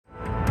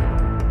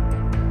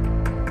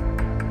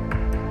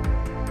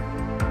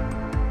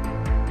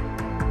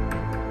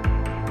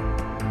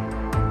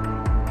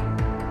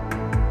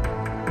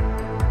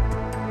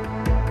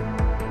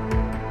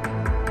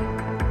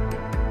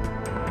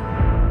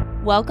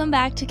Welcome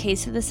back to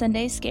Case of the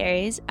Sunday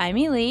Scaries. I'm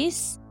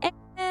Elise,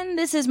 and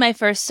this is my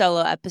first solo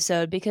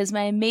episode because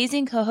my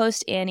amazing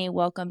co-host Annie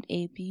welcomed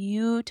a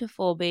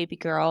beautiful baby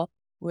girl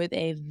with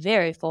a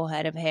very full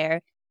head of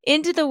hair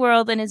into the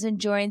world and is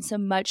enjoying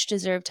some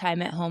much-deserved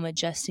time at home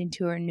adjusting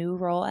to her new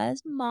role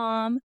as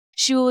mom.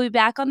 She will be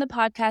back on the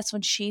podcast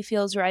when she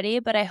feels ready,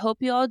 but I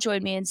hope you all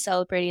join me in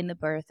celebrating the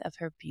birth of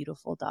her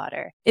beautiful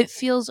daughter. It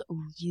feels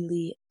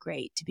really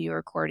great to be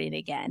recording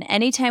again.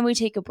 Anytime we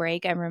take a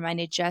break, I'm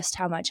reminded just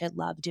how much I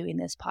love doing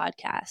this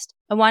podcast.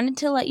 I wanted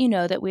to let you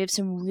know that we have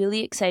some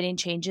really exciting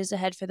changes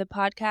ahead for the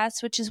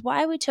podcast, which is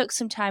why we took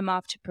some time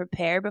off to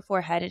prepare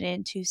before heading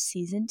into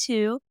season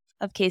 2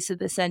 of Case of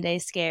the Sunday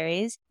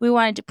Scaries. We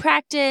wanted to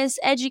practice,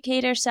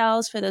 educate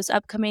ourselves for those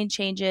upcoming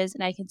changes,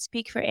 and I can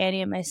speak for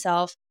Annie and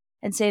myself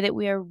and say that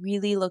we are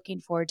really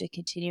looking forward to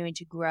continuing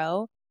to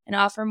grow and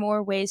offer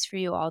more ways for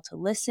you all to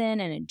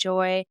listen and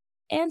enjoy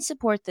and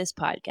support this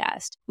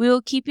podcast. We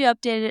will keep you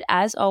updated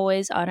as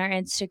always on our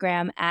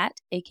Instagram at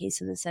A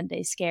Case of the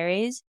Sunday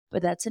Scaries,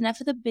 but that's enough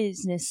of the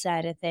business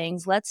side of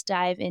things. Let's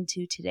dive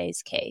into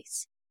today's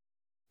case.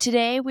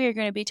 Today, we are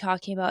going to be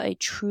talking about a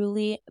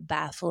truly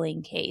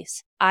baffling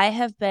case. I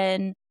have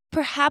been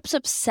perhaps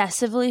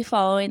obsessively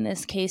following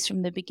this case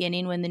from the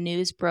beginning when the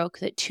news broke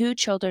that 2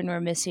 children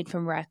were missing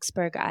from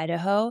Rexburg,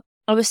 Idaho.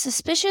 I was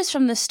suspicious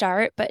from the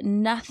start, but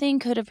nothing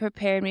could have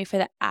prepared me for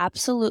the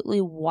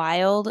absolutely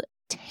wild,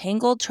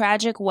 tangled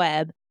tragic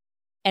web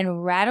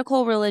and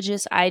radical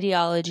religious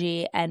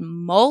ideology and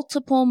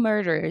multiple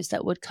murders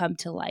that would come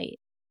to light.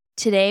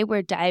 Today,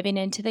 we're diving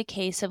into the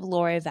case of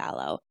Lori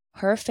Vallow,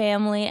 her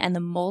family, and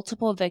the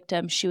multiple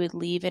victims she would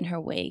leave in her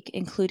wake,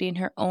 including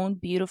her own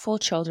beautiful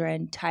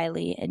children,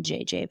 Tylee and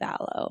JJ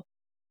Vallow.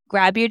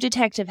 Grab your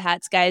detective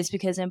hats, guys,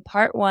 because in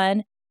part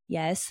 1,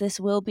 yes, this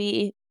will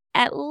be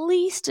at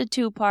least a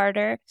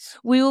 2-parter,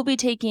 we will be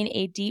taking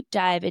a deep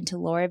dive into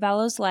Lori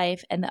Vallow's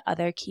life and the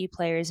other key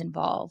players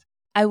involved.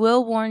 I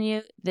will warn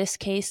you, this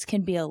case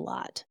can be a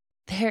lot.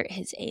 There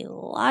is a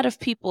lot of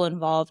people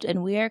involved,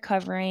 and we are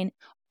covering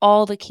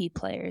all the key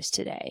players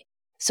today.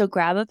 So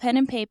grab a pen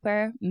and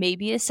paper,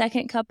 maybe a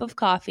second cup of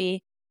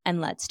coffee, and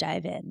let's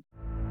dive in.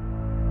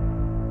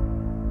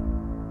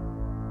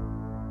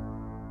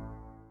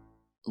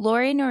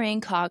 Lori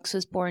Noreen Cox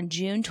was born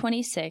June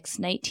 26,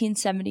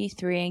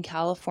 1973 in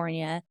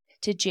California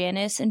to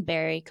Janice and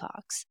Barry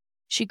Cox.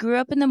 She grew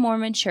up in the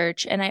Mormon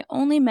Church, and I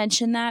only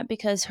mention that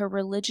because her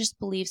religious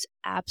beliefs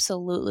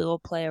absolutely will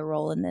play a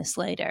role in this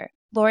later.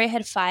 Lori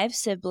had 5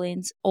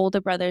 siblings, older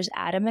brothers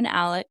Adam and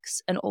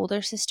Alex, an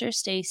older sister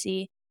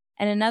Stacy,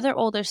 and another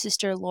older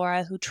sister,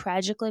 Laura, who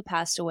tragically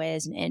passed away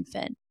as an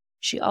infant.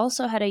 She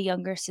also had a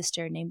younger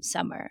sister named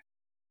Summer.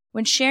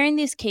 When sharing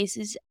these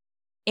cases,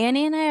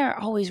 Annie and I are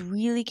always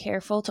really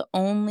careful to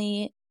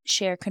only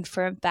share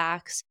confirmed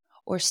facts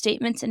or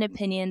statements and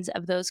opinions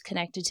of those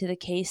connected to the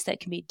case that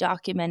can be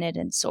documented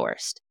and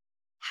sourced.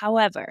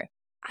 However,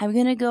 I'm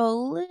going to go a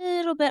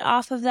little bit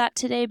off of that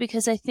today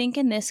because I think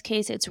in this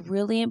case it's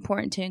really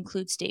important to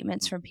include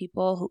statements from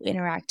people who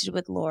interacted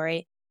with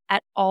Lori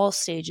at all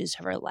stages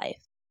of her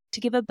life, to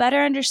give a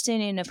better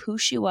understanding of who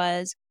she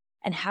was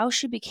and how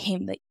she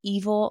became the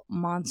evil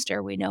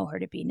monster we know her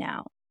to be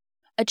now.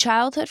 A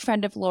childhood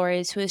friend of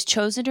Lori's who has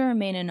chosen to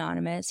remain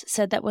anonymous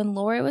said that when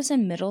Lori was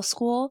in middle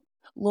school,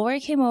 Lori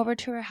came over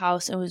to her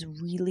house and was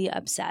really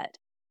upset.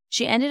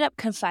 She ended up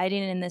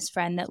confiding in this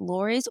friend that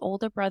Lori's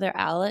older brother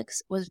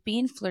Alex was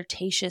being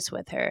flirtatious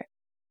with her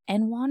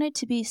and wanted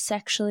to be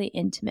sexually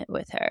intimate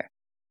with her.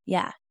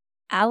 Yeah,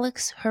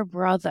 Alex, her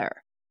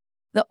brother.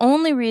 The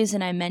only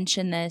reason I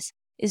mention this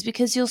is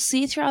because you'll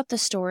see throughout the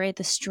story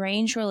the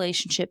strange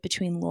relationship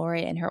between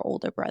Lori and her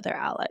older brother,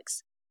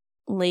 Alex.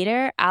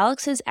 Later,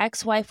 Alex's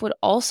ex-wife would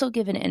also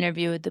give an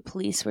interview with the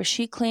police where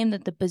she claimed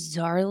that the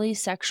bizarrely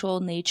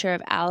sexual nature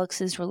of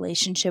Alex's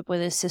relationship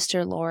with his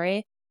sister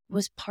Lori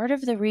was part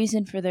of the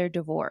reason for their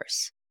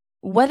divorce.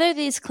 Whether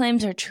these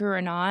claims are true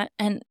or not,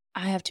 and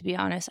I have to be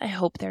honest, I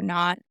hope they're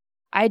not,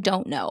 I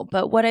don't know,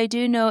 but what I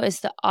do know is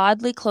the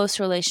oddly close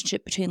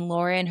relationship between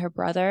Lori and her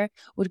brother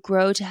would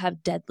grow to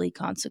have deadly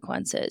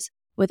consequences,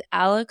 with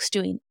Alex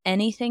doing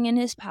anything in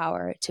his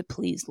power to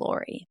please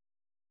Lori.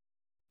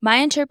 My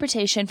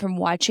interpretation from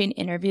watching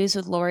interviews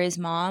with Lori's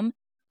mom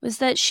was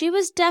that she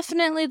was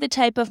definitely the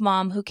type of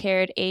mom who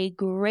cared a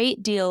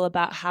great deal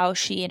about how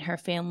she and her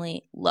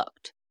family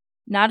looked.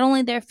 Not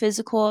only their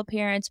physical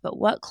appearance, but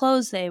what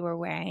clothes they were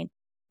wearing,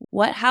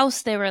 what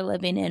house they were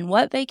living in,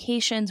 what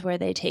vacations were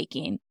they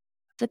taking.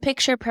 The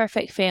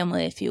picture-perfect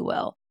family, if you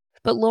will.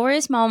 But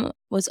Lori's mom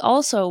was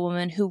also a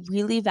woman who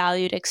really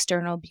valued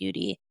external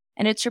beauty,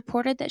 and it's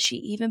reported that she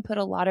even put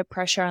a lot of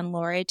pressure on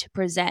Lori to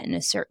present in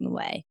a certain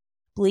way.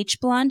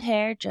 Bleached blonde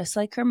hair, just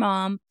like her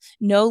mom,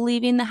 no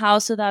leaving the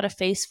house without a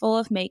face full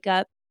of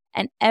makeup,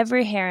 and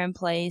every hair in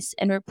place,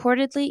 and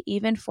reportedly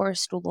even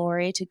forced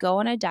Lori to go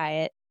on a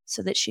diet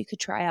so that she could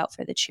try out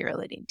for the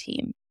cheerleading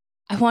team.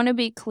 I want to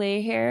be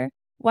clear here.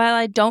 While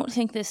I don't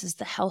think this is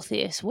the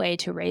healthiest way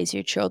to raise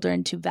your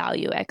children to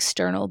value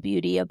external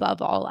beauty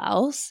above all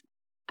else,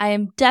 I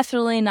am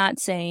definitely not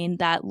saying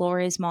that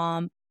Lori's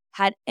mom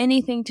had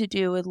anything to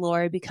do with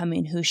Lori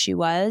becoming who she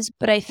was,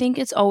 but I think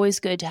it's always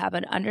good to have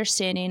an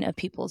understanding of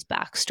people's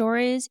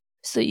backstories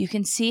so that you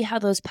can see how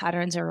those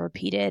patterns are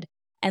repeated.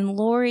 And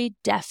Lori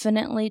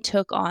definitely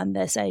took on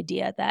this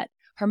idea that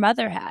her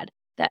mother had,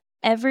 that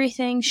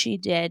everything she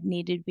did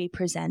needed to be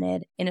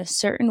presented in a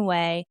certain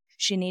way.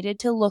 She needed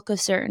to look a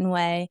certain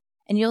way.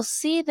 And you'll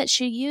see that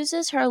she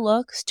uses her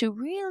looks to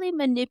really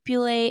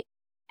manipulate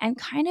and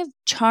kind of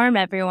charm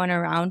everyone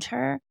around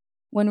her,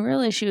 when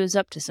really she was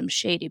up to some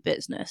shady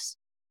business.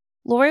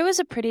 Lori was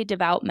a pretty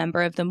devout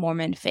member of the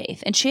Mormon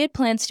faith, and she had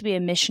plans to be a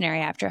missionary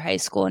after high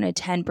school and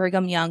attend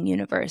Brigham Young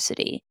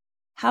University.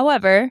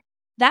 However,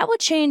 that would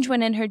change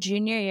when in her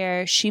junior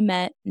year she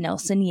met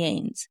Nelson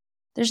Yanes.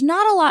 There's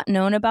not a lot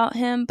known about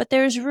him, but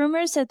there's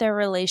rumors that their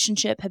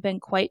relationship had been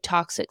quite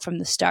toxic from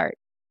the start.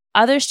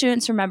 Other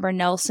students remember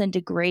Nelson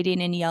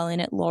degrading and yelling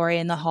at Lori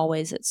in the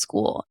hallways at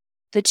school.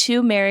 The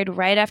two married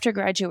right after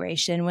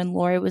graduation when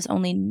Lori was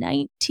only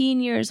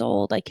 19 years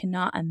old. I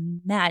cannot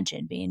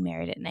imagine being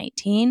married at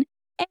 19.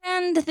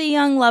 And the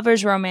young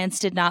lovers' romance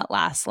did not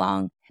last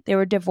long. They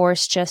were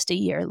divorced just a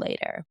year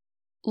later.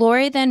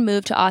 Lori then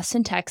moved to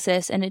Austin,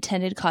 Texas, and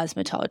attended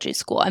cosmetology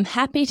school. I'm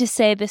happy to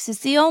say this is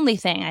the only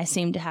thing I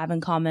seem to have in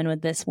common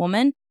with this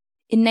woman.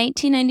 In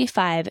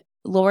 1995,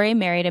 Lori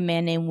married a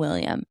man named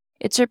William.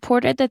 It's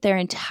reported that their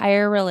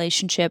entire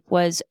relationship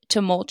was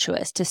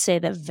tumultuous, to say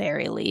the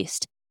very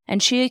least,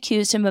 and she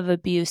accused him of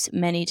abuse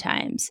many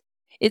times.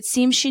 It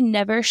seems she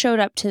never showed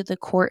up to the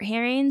court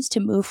hearings to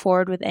move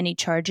forward with any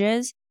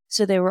charges,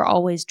 so they were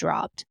always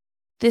dropped.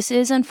 This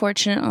is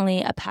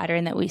unfortunately a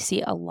pattern that we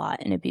see a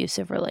lot in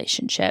abusive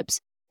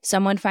relationships.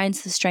 Someone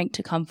finds the strength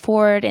to come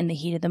forward in the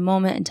heat of the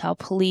moment and tell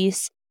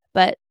police,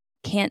 but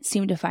can't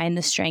seem to find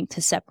the strength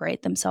to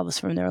separate themselves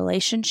from the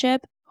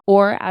relationship,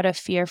 or out of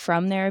fear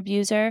from their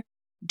abuser,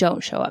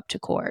 don't show up to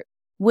court.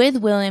 With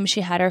William,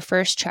 she had her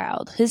first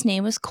child. His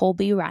name was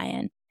Colby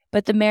Ryan,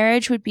 but the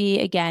marriage would be,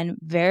 again,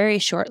 very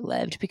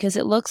short-lived because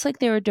it looks like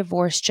they were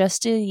divorced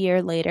just a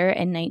year later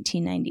in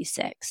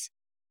 1996.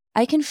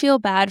 I can feel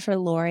bad for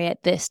Lori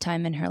at this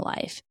time in her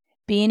life.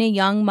 Being a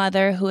young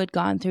mother who had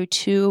gone through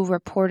two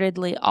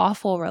reportedly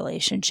awful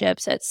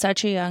relationships at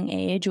such a young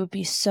age would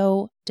be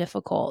so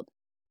difficult.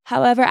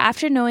 However,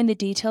 after knowing the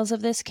details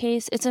of this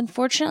case, it's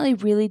unfortunately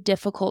really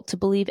difficult to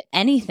believe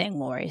anything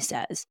Lori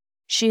says.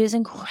 She is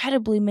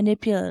incredibly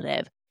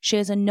manipulative. She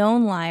is a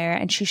known liar,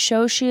 and she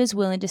shows she is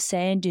willing to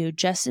say and do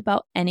just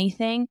about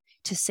anything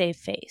to save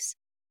face.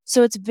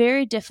 So it's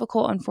very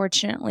difficult,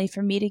 unfortunately,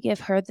 for me to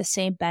give her the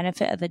same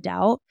benefit of the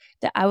doubt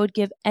that I would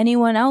give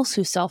anyone else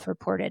who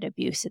self-reported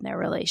abuse in their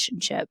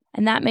relationship.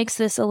 And that makes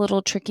this a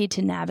little tricky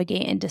to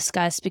navigate and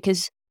discuss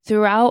because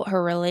throughout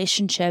her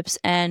relationships,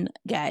 and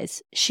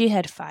guys, she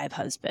had 5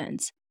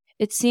 husbands.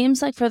 It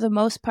seems like for the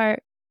most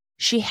part,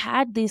 she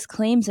had these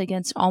claims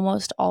against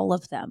almost all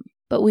of them.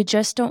 But we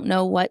just don't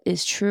know what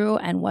is true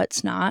and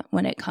what's not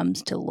when it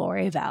comes to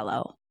Lori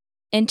Vallow.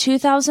 In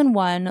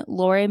 2001,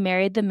 Lori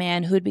married the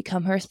man who would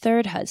become her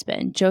 3rd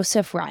husband,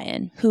 Joseph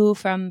Ryan, who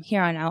from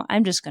here on out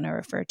I'm just going to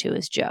refer to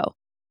as Joe.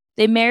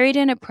 They married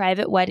in a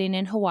private wedding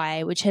in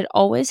Hawaii, which had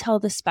always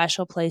held a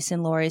special place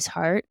in Lori's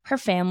heart. Her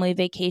family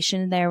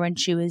vacationed there when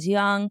she was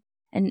young,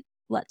 and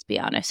let's be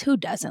honest, who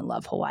doesn't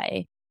love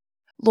Hawaii?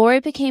 Lori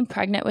became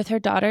pregnant with her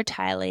daughter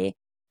Tylee,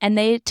 and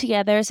they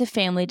together as a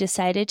family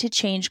decided to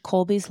change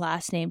Colby's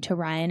last name to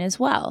Ryan as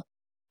well.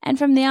 And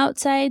from the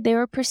outside, they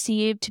were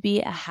perceived to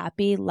be a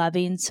happy,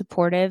 loving,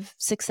 supportive,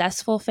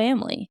 successful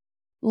family.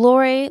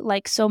 Lori,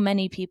 like so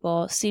many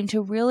people, seemed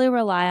to really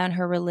rely on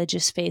her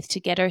religious faith to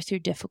get her through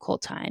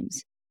difficult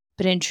times.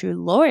 But in true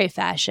Lori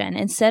fashion,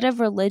 instead of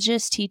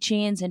religious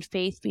teachings and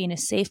faith being a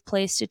safe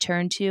place to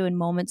turn to in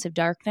moments of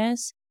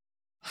darkness,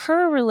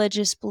 her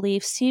religious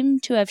beliefs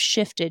seemed to have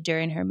shifted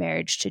during her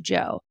marriage to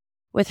Joe,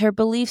 with her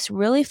beliefs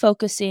really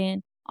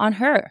focusing on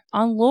her,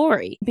 on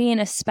Lori, being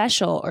a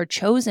special or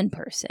chosen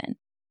person.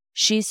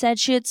 She said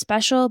she had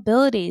special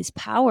abilities,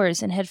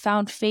 powers, and had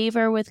found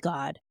favor with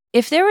God.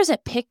 If there was a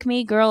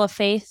pick-me girl of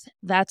faith,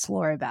 that's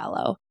Lori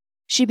Vallow.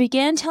 She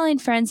began telling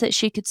friends that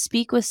she could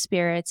speak with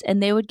spirits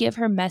and they would give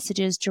her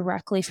messages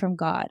directly from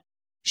God.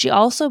 She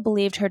also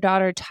believed her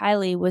daughter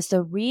Tylee was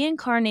the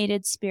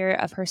reincarnated spirit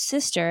of her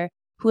sister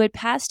who had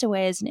passed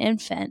away as an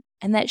infant,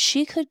 and that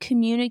she could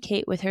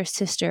communicate with her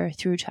sister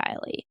through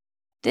Tylee.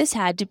 This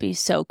had to be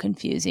so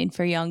confusing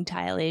for young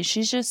Tylee.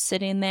 She's just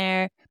sitting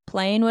there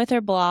playing with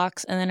her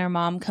blocks, and then her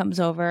mom comes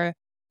over,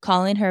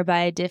 calling her by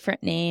a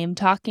different name,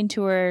 talking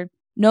to her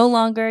no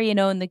longer,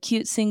 in the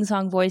cute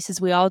sing-song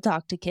voices we all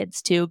talk to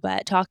kids to,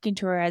 but talking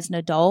to her as an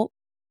adult.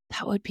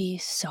 That would be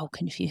so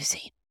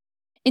confusing.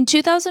 In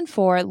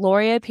 2004,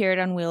 Lori appeared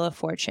on Wheel of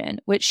Fortune,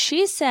 which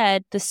she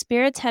said the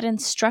spirits had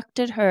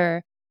instructed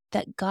her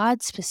that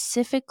God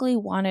specifically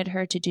wanted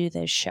her to do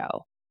this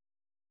show.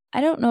 I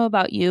don't know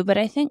about you, but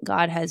I think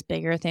God has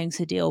bigger things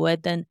to deal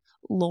with than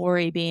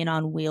Lori being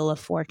on Wheel of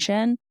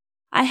Fortune.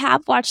 I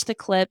have watched the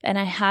clip, and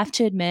I have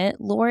to admit,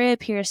 Lori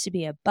appears to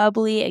be a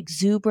bubbly,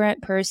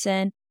 exuberant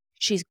person.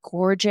 She's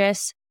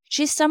gorgeous.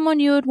 She's someone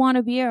you would want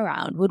to be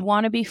around, would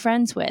want to be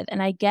friends with,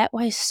 and I get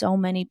why so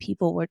many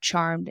people were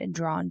charmed and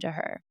drawn to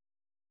her.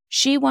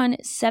 She won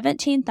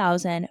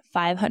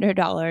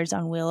 $17,500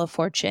 on Wheel of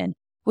Fortune,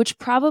 which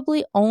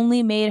probably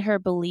only made her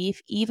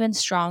belief even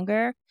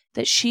stronger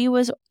that she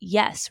was,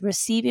 yes,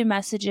 receiving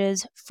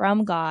messages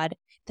from God,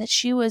 that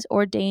she was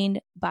ordained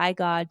by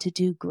God to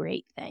do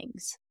great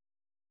things.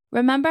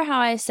 Remember how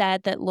I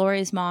said that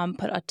Lori's mom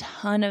put a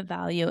ton of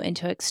value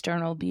into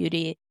external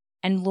beauty,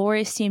 and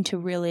Lori seemed to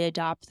really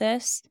adopt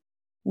this?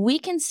 We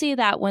can see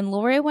that when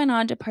Lori went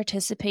on to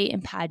participate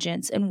in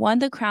pageants and won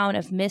the crown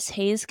of Miss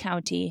Hayes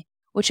County,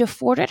 which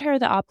afforded her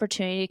the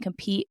opportunity to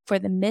compete for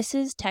the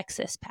Mrs.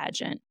 Texas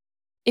pageant.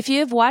 If you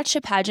have watched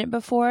a pageant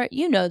before,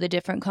 you know the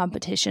different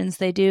competitions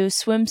they do: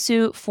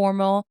 swimsuit,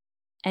 formal,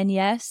 and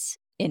yes,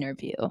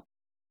 interview.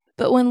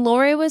 But when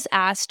Lori was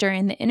asked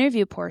during the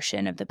interview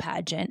portion of the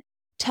pageant,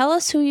 "Tell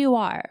us who you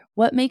are,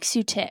 what makes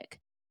you tick?"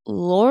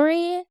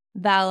 Lori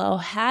Vallow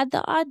had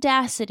the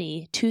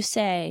audacity to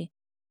say,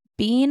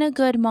 "Being a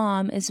good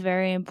mom is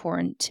very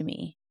important to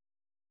me."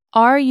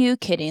 Are you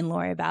kidding,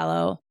 Lori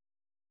Vallow?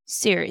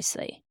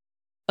 Seriously.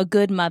 A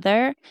good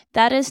mother?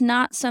 That is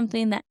not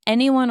something that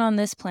anyone on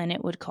this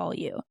planet would call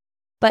you.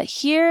 But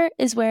here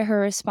is where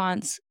her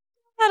response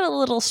got a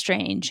little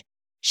strange.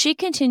 She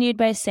continued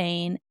by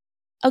saying,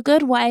 "A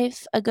good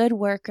wife, a good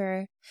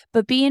worker,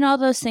 but being all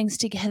those things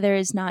together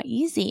is not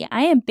easy.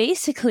 I am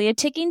basically a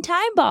ticking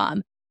time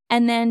bomb,"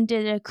 and then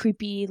did a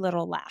creepy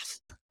little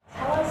laugh.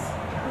 Tell us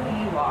who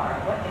you are.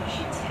 What makes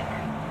you tick?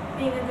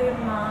 Being a good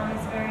mom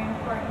is very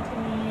important to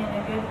me,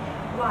 and a good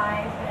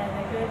wife,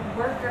 and a good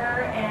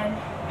worker, and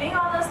being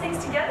all those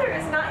things together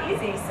is not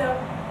easy. So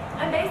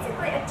I'm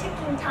basically a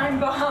ticking time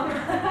bomb.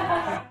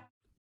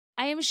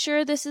 I am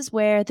sure this is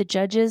where the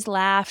judges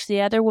laughed,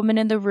 the other women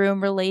in the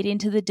room relating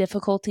to the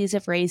difficulties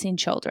of raising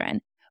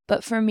children.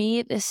 But for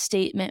me, this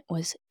statement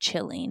was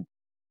chilling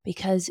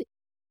because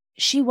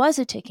she was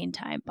a ticking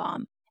time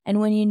bomb. And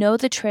when you know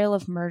the trail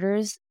of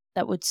murders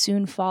that would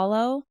soon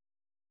follow,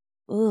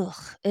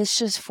 it's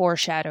just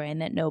foreshadowing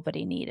that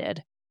nobody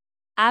needed.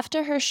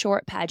 After her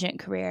short pageant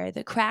career,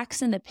 the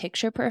cracks in the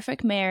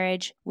picture-perfect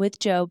marriage with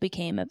Joe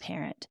became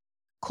apparent.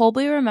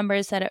 Colby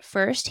remembers that at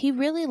first he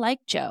really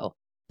liked Joe,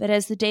 but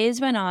as the days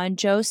went on,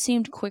 Joe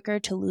seemed quicker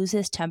to lose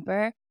his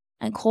temper,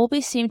 and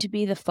Colby seemed to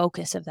be the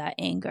focus of that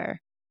anger.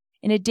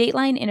 In a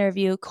Dateline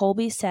interview,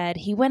 Colby said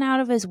he went out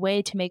of his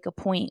way to make a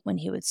point when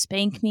he would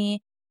spank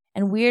me,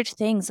 and weird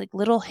things like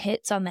little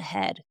hits on the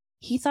head.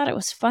 He thought it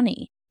was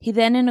funny. He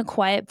then, in a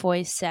quiet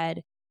voice,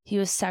 said he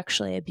was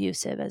sexually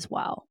abusive as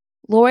well.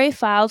 Lori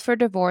filed for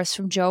divorce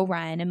from Joe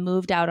Ryan and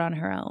moved out on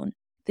her own.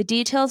 The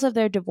details of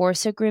their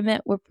divorce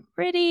agreement were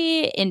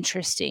pretty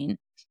interesting.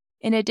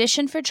 In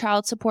addition for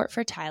child support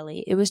for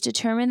Tylee, it was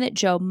determined that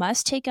Joe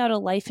must take out a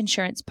life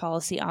insurance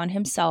policy on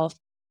himself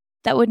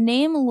that would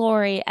name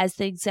Lori as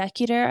the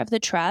executor of the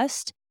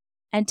trust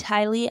and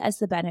Tylee as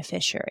the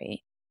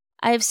beneficiary.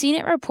 I have seen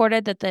it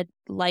reported that the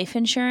life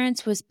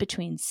insurance was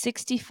between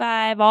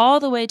 $65,000 all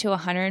the way to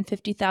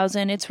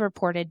 $150,000. It's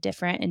reported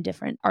different in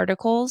different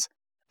articles.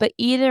 But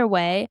either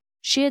way,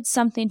 she had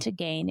something to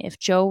gain if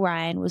Joe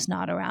Ryan was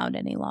not around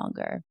any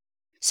longer.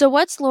 So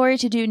what's Lori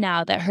to do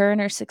now that her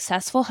and her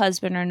successful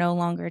husband are no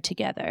longer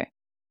together?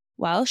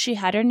 Well, she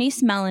had her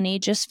niece Melanie,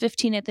 just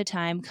 15 at the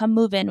time, come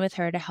move in with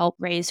her to help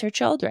raise her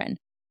children.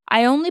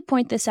 I only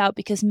point this out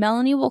because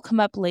Melanie will come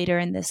up later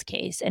in this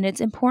case, and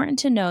it's important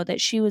to know that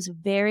she was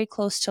very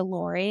close to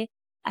Lori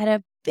at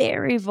a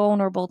very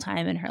vulnerable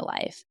time in her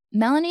life.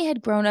 Melanie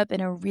had grown up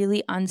in a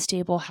really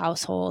unstable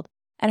household,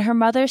 and her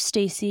mother,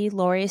 Stacy,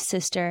 Lori's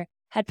sister,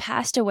 had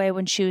passed away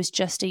when she was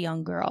just a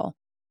young girl.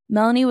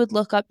 Melanie would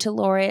look up to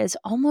Lori as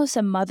almost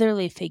a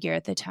motherly figure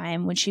at the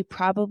time when she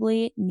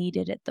probably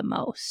needed it the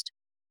most.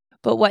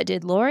 But what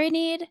did Lori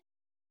need?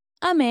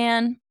 A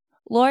man.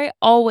 Lori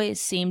always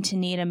seemed to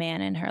need a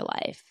man in her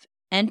life.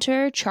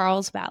 Enter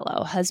Charles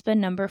Vallow, husband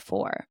number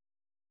 4.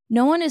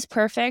 No one is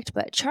perfect,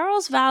 but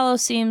Charles Vallow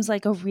seems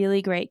like a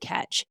really great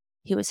catch.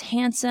 He was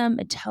handsome,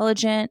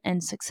 intelligent,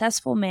 and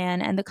successful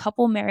man, and the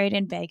couple married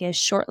in Vegas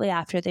shortly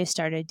after they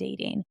started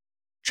dating.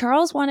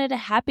 Charles wanted a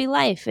happy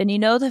life, and you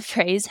know the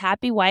phrase,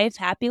 happy wife,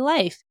 happy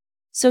life.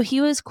 So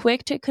he was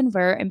quick to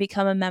convert and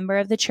become a member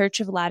of the Church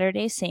of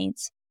Latter-day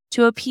Saints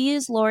to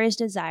appease Lori's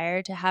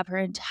desire to have her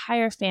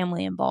entire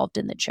family involved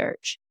in the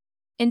church.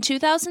 In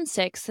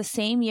 2006, the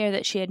same year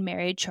that she had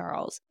married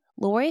Charles,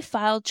 Lori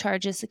filed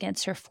charges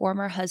against her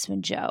former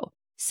husband, Joe,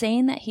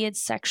 saying that he had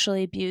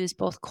sexually abused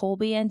both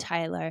Colby and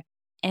Tyler,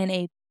 and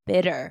a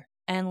bitter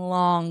and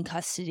long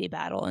custody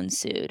battle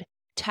ensued.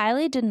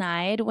 Tylee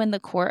denied when the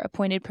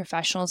court-appointed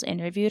professionals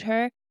interviewed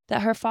her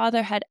that her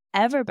father had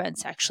ever been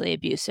sexually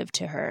abusive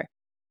to her.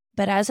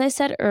 But as I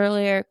said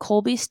earlier,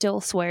 Colby still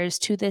swears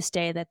to this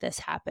day that this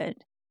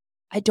happened.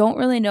 I don't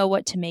really know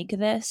what to make of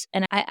this,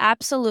 and I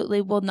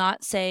absolutely will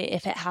not say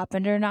if it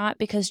happened or not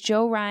because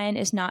Joe Ryan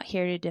is not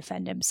here to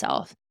defend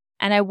himself,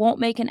 and I won't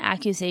make an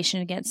accusation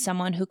against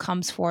someone who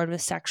comes forward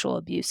with sexual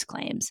abuse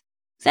claims.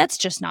 That's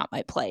just not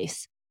my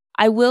place.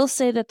 I will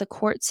say that the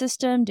court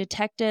system,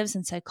 detectives,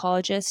 and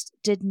psychologists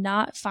did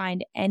not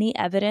find any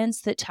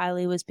evidence that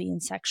Tylee was being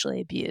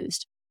sexually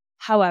abused.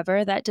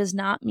 However, that does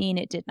not mean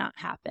it did not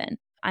happen.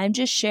 I'm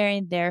just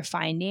sharing their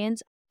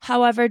findings.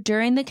 However,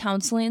 during the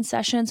counseling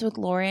sessions with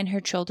Lori and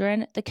her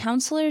children, the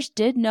counselors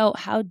did note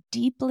how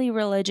deeply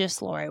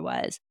religious Lori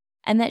was,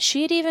 and that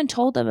she had even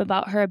told them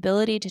about her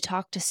ability to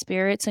talk to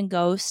spirits and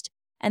ghosts,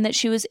 and that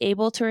she was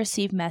able to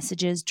receive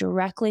messages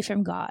directly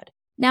from God.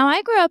 Now,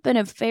 I grew up in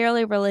a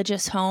fairly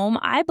religious home.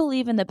 I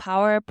believe in the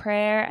power of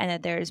prayer and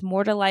that there is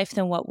more to life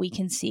than what we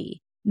can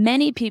see.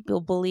 Many people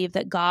believe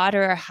that God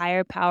or a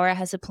higher power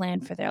has a plan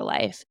for their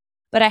life.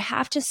 But I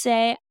have to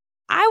say,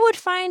 I would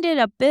find it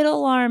a bit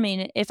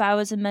alarming if I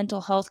was a mental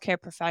health care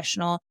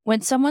professional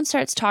when someone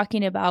starts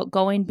talking about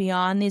going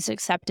beyond these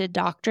accepted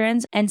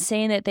doctrines and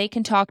saying that they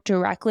can talk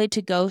directly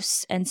to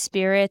ghosts and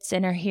spirits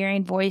and are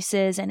hearing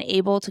voices and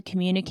able to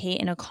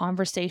communicate in a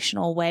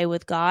conversational way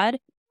with God.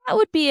 That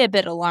would be a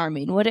bit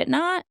alarming, would it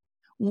not?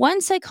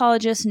 One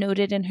psychologist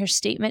noted in her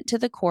statement to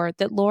the court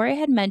that Lori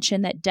had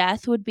mentioned that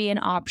death would be an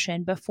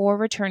option before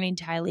returning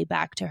Tylee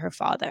back to her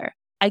father.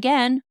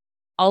 Again,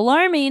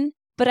 alarming,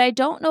 but I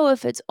don't know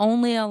if it's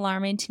only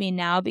alarming to me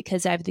now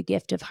because I have the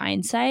gift of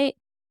hindsight.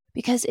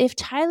 Because if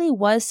Tylee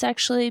was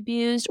sexually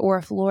abused, or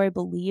if Lori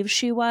believes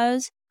she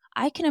was,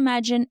 I can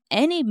imagine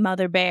any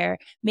mother bear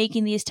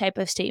making these type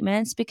of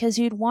statements because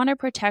you'd want to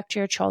protect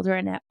your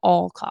children at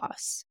all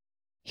costs.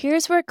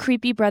 Here's where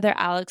creepy brother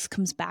Alex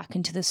comes back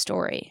into the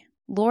story.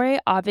 Lori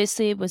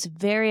obviously was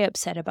very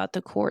upset about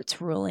the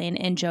court's ruling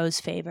in Joe's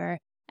favor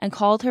and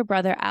called her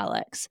brother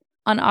Alex.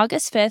 On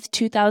August 5th,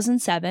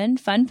 2007,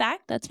 fun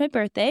fact, that's my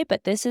birthday,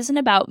 but this isn't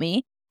about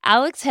me,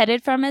 Alex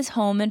headed from his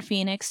home in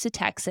Phoenix to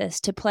Texas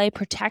to play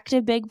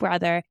protective big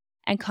brother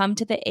and come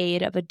to the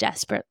aid of a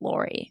desperate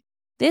Lori.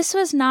 This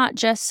was not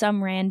just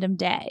some random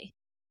day.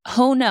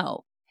 Oh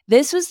no.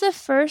 This was the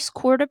first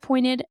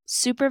court-appointed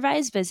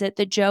supervised visit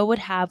that Joe would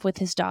have with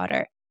his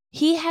daughter.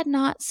 He had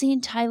not seen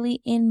Tylee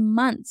in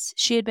months.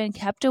 She had been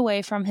kept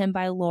away from him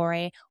by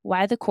Lori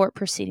while the court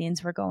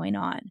proceedings were going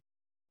on.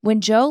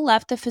 When Joe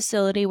left the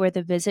facility where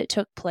the visit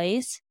took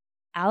place,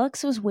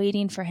 Alex was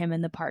waiting for him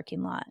in the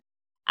parking lot.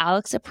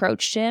 Alex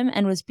approached him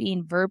and was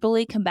being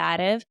verbally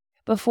combative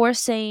before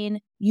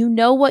saying, "You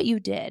know what you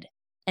did,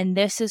 and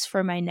this is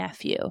for my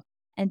nephew,"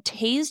 and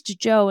tased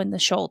Joe in the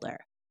shoulder.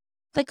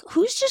 Like,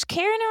 who's just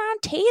carrying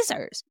around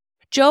tasers?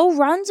 Joe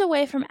runs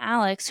away from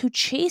Alex, who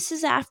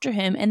chases after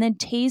him and then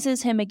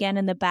tases him again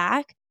in the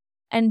back,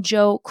 and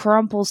Joe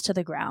crumples to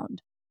the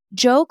ground.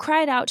 Joe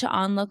cried out to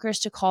onlookers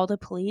to call the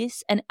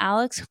police, and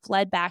Alex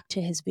fled back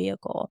to his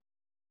vehicle.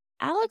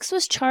 Alex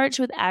was charged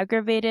with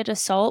aggravated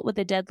assault with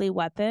a deadly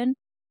weapon,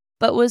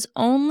 but was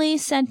only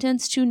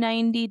sentenced to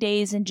 90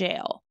 days in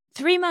jail.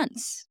 3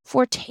 months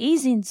for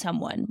tasing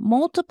someone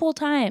multiple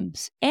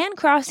times and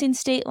crossing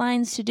state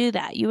lines to do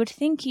that. You would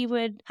think he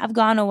would have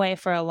gone away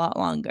for a lot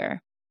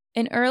longer.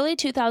 In early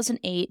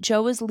 2008,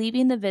 Joe was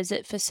leaving the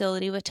visit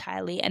facility with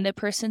Tylee and the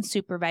person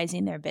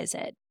supervising their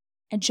visit.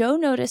 And Joe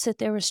noticed that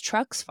there was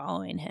trucks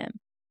following him.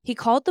 He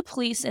called the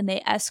police and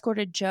they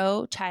escorted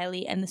Joe,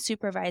 Tylee, and the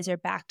supervisor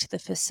back to the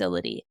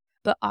facility.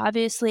 But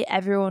obviously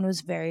everyone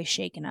was very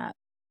shaken up.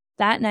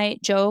 That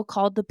night, Joe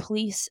called the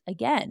police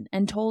again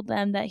and told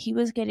them that he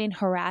was getting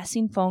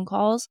harassing phone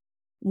calls,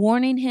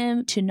 warning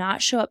him to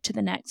not show up to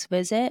the next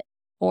visit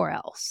or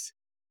else.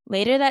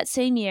 Later that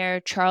same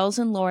year, Charles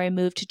and Lori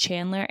moved to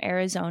Chandler,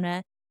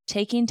 Arizona,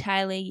 taking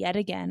Tylee yet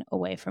again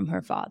away from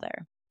her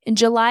father. In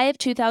July of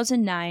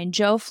 2009,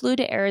 Joe flew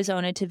to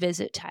Arizona to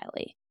visit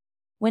Tylee.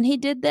 When he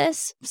did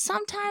this,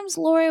 sometimes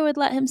Lori would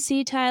let him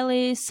see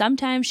Tylee,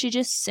 sometimes she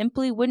just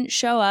simply wouldn't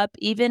show up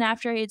even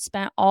after he had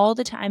spent all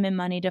the time and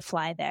money to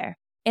fly there.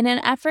 In an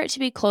effort to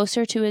be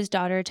closer to his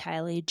daughter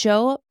Tylee,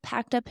 Joe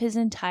packed up his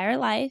entire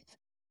life,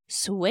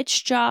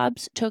 switched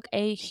jobs, took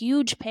a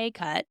huge pay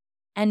cut,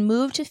 and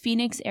moved to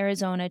Phoenix,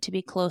 Arizona to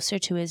be closer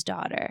to his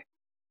daughter.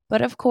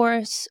 But of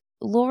course,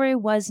 Lori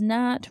was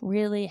not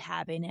really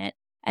having it,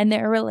 and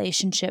their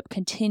relationship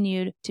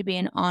continued to be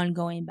an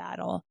ongoing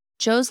battle.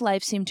 Joe's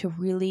life seemed to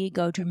really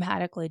go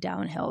dramatically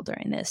downhill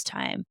during this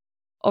time.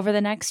 Over the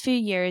next few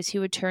years, he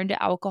would turn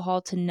to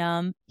alcohol to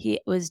numb.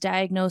 He was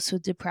diagnosed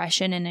with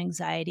depression and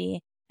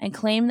anxiety and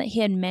claimed that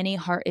he had many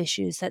heart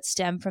issues that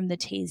stemmed from the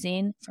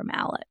tasing from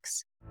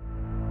Alex.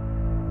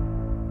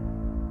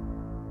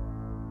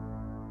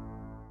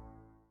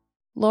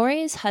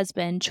 Lori's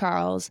husband,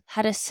 Charles,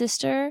 had a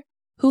sister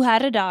who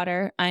had a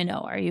daughter. I know,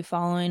 are you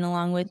following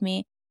along with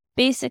me?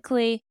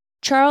 Basically,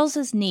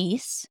 Charles's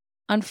niece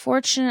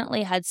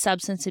unfortunately had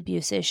substance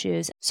abuse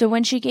issues, so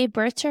when she gave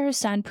birth to her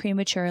son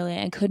prematurely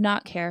and could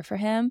not care for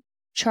him,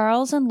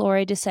 Charles and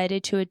Lori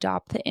decided to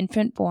adopt the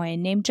infant boy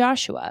named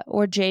Joshua,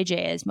 or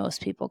JJ as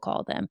most people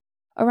called him,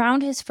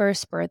 around his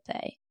first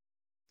birthday.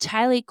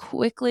 Tylee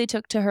quickly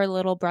took to her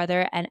little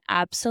brother and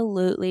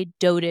absolutely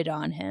doted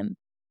on him.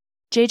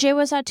 JJ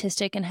was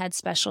autistic and had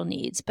special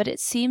needs, but it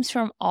seems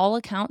from all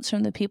accounts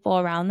from the people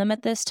around them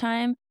at this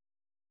time,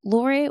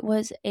 Lori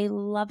was a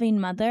loving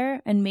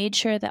mother and made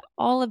sure that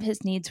all of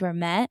his needs were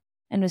met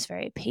and was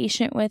very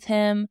patient with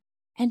him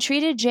and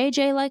treated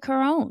JJ like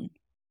her own.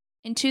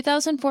 In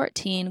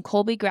 2014,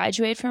 Colby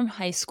graduated from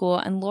high school,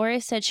 and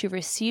Lori said she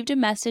received a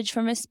message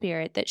from a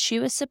spirit that she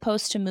was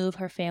supposed to move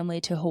her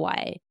family to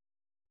Hawaii.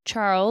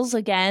 Charles,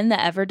 again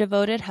the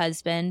ever-devoted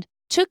husband,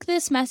 took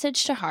this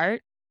message to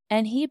heart,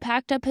 and he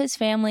packed up his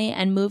family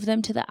and moved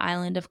them to the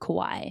island of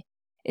Kauai.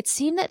 It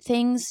seemed that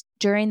things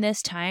during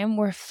this time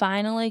were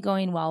finally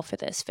going well for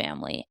this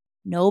family.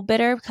 No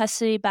bitter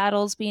custody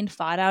battles being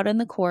fought out in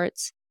the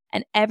courts,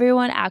 and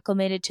everyone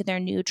acclimated to their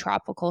new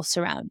tropical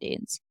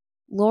surroundings.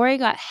 Lori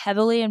got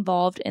heavily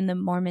involved in the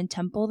Mormon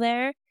temple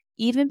there,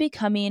 even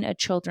becoming a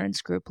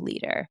children's group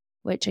leader,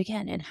 which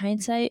again, in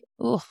hindsight,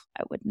 I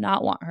would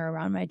not want her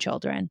around my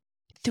children.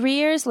 3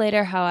 years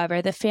later,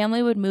 however, the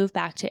family would move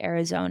back to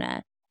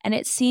Arizona, and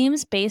it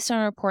seems, based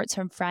on reports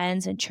from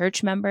friends and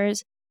church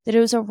members, that it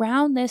was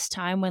around this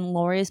time when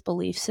Lori's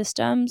belief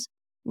systems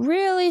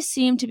really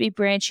seemed to be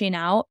branching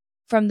out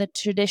from the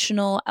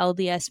traditional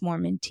LDS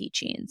Mormon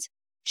teachings.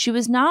 She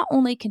was not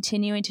only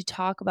continuing to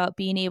talk about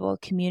being able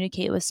to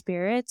communicate with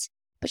spirits,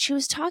 but she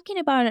was talking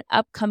about an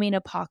upcoming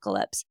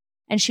apocalypse,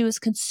 and she was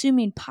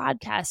consuming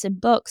podcasts and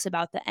books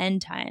about the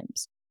end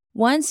times.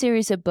 One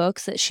series of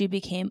books that she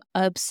became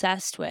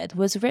obsessed with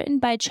was written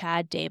by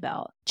Chad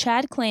Daybell.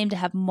 Chad claimed to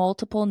have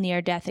multiple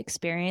near-death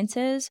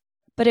experiences,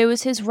 but it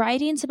was his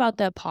writings about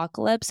the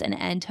apocalypse and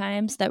end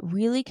times that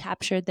really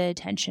captured the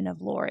attention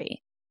of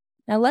Lori.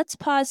 Now let's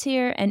pause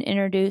here and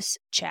introduce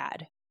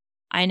Chad.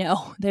 I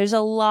know, there's a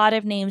lot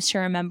of names to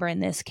remember in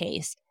this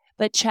case,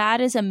 but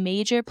Chad is a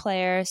major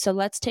player, so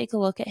let's take a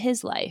look at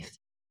his life.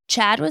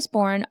 Chad was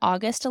born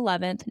August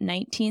 11th,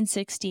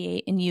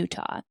 1968 in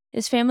Utah.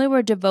 His family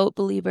were devout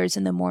believers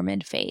in the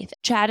Mormon faith.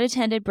 Chad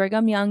attended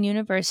Brigham Young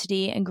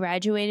University and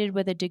graduated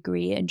with a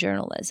degree in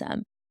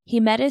journalism. He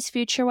met his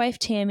future wife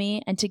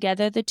Tammy, and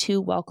together the two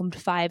welcomed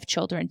 5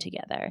 children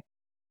together.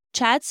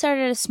 Chad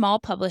started a small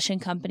publishing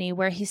company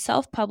where he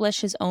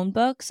self-published his own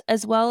books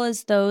as well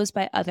as those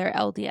by other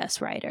LDS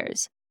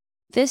writers.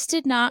 This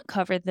did not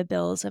cover the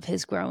bills of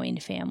his growing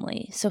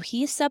family, so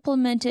he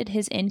supplemented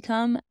his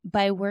income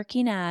by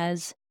working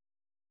as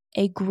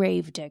a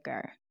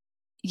gravedigger.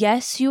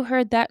 Yes, you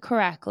heard that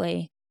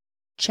correctly.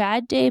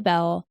 Chad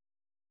Daybell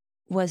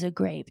was a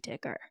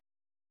gravedigger.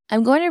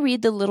 I'm going to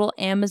read the little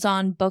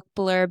Amazon book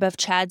blurb of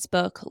Chad's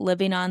book,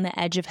 Living on the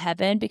Edge of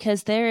Heaven,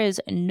 because there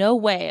is no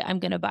way I'm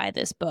going to buy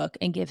this book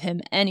and give him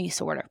any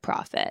sort of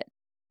profit.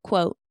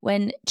 Quote,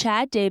 when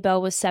Chad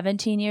Daybell was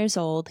 17 years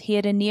old, he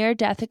had a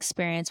near-death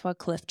experience while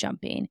cliff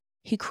jumping.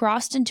 He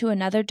crossed into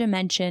another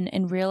dimension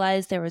and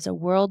realized there was a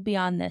world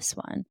beyond this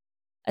one.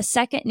 A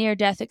second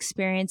near-death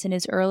experience in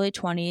his early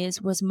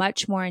 20s was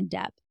much more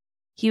in-depth.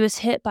 He was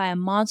hit by a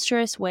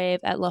monstrous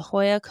wave at La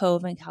Jolla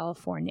Cove in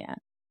California.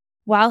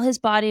 While his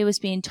body was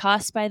being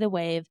tossed by the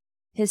wave,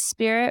 his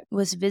spirit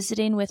was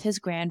visiting with his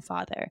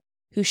grandfather,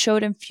 who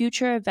showed him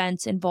future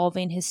events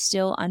involving his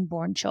still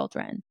unborn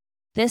children.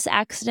 This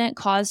accident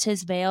caused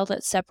his veil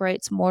that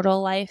separates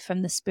mortal life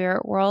from the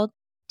spirit world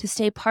to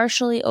stay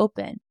partially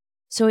open,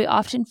 so he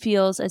often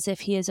feels as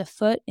if he is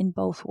afoot in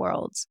both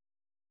worlds.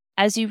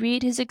 As you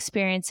read his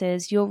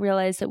experiences, you'll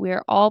realize that we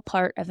are all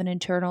part of an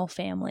eternal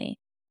family.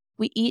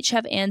 We each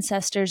have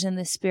ancestors in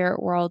the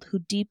spirit world who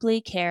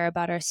deeply care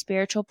about our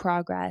spiritual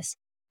progress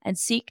and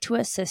seek to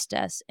assist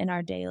us in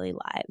our daily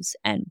lives,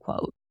 end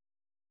quote.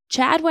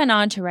 Chad went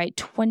on to write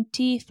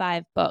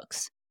 25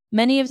 books.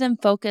 Many of them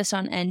focused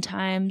on end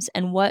times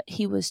and what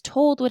he was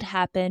told would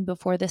happen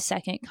before the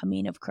second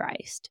coming of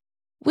Christ.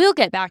 We'll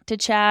get back to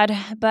Chad,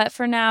 but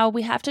for now,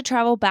 we have to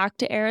travel back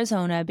to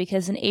Arizona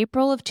because in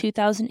April of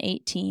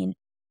 2018,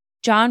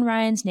 John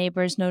Ryan's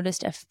neighbors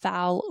noticed a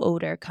foul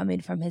odor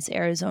coming from his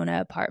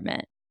Arizona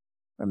apartment.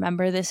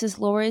 Remember, this is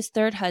Lori's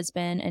third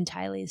husband and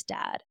Tylee's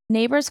dad.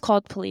 Neighbors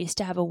called police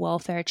to have a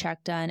welfare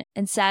check done,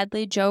 and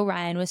sadly, Joe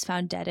Ryan was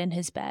found dead in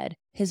his bed.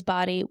 His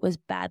body was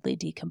badly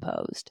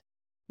decomposed.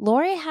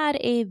 Lori had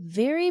a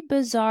very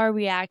bizarre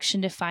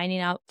reaction to finding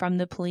out from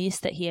the police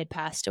that he had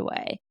passed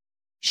away.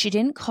 She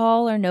didn't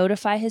call or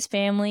notify his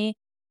family.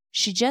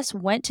 She just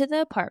went to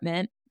the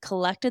apartment,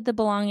 collected the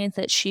belongings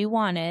that she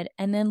wanted,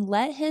 and then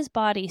let his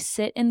body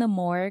sit in the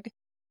morgue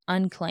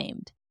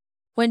unclaimed.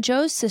 When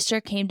Joe's sister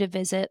came to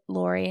visit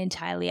Lori and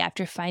Tylee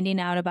after finding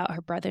out about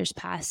her brother's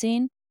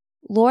passing,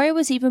 Lori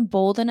was even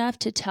bold enough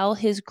to tell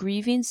his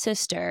grieving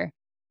sister,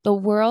 "The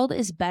world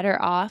is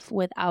better off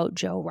without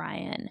Joe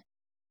Ryan."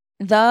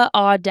 The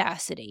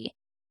audacity.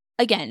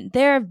 Again,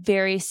 there are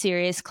very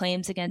serious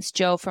claims against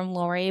Joe from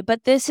Lori,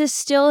 but this is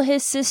still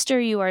his sister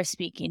you are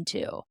speaking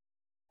to.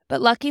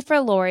 But lucky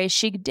for Lori,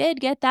 she did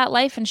get that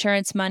life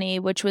insurance money,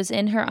 which was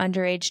in her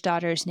underage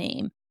daughter's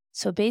name.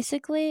 So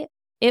basically,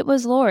 it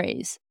was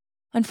Lori's.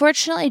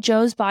 Unfortunately,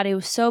 Joe's body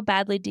was so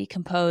badly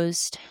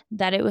decomposed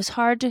that it was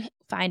hard to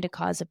find a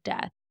cause of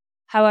death.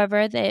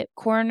 However, the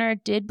coroner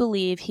did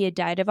believe he had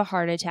died of a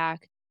heart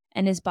attack,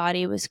 and his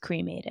body was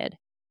cremated.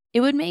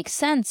 It would make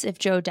sense if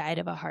Joe died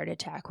of a heart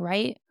attack,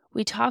 right?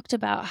 We talked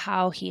about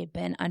how he had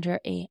been under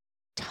a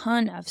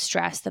ton of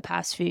stress the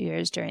past few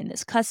years during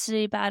this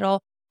custody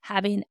battle,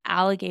 having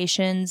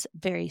allegations,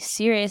 very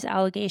serious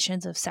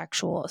allegations of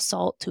sexual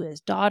assault to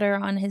his daughter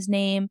on his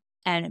name,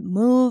 and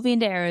moving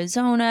to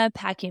Arizona,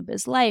 packing up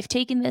his life,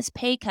 taking this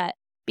pay cut,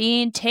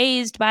 being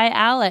tased by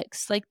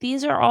Alex. Like,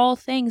 these are all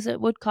things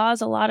that would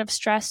cause a lot of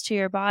stress to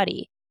your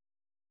body.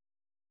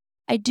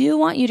 I do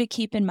want you to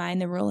keep in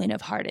mind the ruling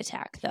of heart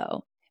attack,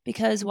 though,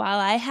 because while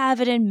I have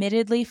an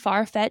admittedly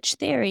far-fetched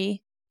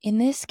theory, in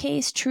this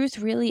case, truth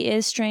really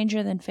is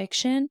stranger than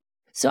fiction,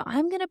 so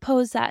I'm going to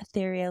pose that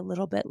theory a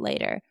little bit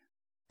later.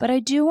 But I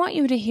do want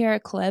you to hear a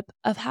clip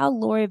of how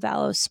Lori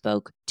Vallow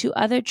spoke to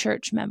other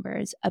church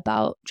members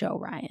about Joe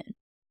Ryan.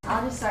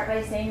 I'll just start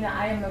by saying that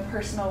I am a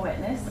personal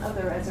witness of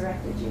the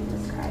resurrected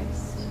Jesus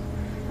Christ.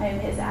 I am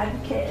his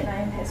advocate and I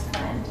am his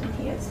friend, and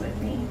he is with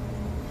me.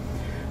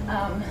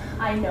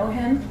 I know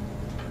him,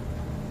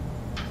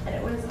 and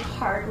it was a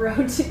hard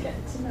road to get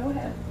to know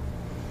him.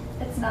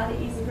 It's not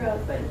an easy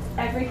road, but it's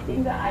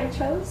everything that I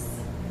chose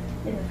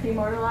in the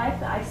premortal life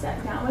that I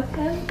sat down with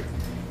him,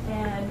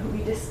 and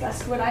we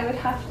discussed what I would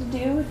have to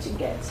do to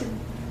get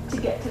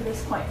to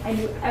this point. I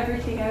knew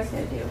everything I was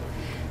going to do,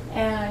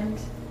 and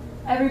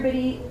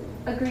everybody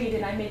agreed,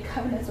 and I made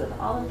covenants with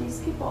all of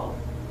these people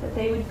that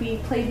they would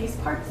play these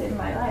parts in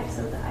my life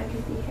so that I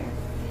could be here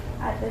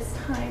at this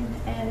time.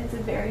 And it's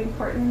a very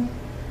important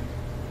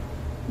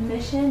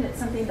mission. It's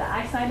something that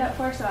I signed up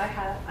for, so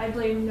I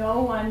blame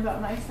no one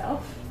but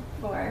myself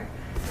for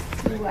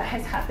what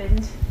has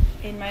happened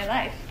in my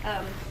life.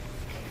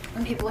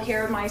 When people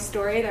hear my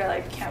story, they're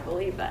like, can't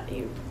believe that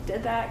you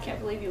did that, can't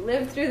believe you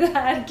lived through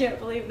that, can't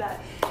believe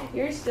that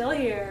you're still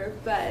here.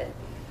 But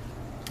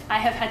I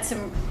have had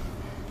some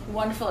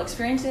wonderful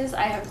experiences.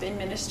 I have been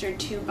ministered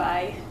to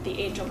by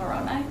the angel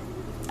Moroni.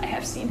 I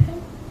have seen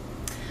him.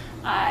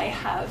 I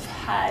have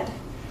had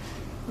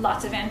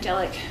lots of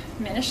angelic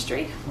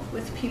ministry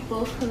with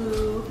people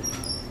who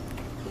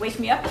wake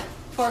me up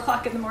 4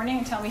 o'clock in the morning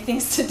and tell me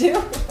things to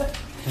do.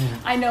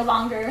 I no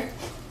longer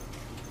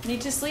need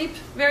to sleep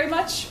very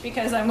much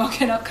because I'm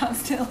woken up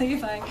constantly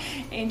by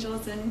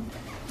angels and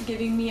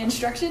giving me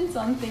instructions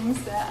on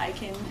things that I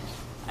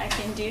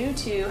can do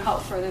to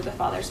help further the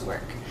Father's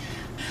work.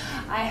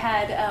 I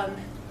had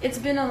it's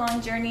been a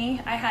long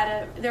journey.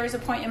 There was a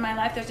point in my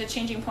life. There's a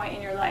changing point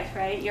in your life,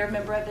 right? You're a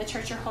member of the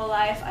church your whole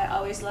life. I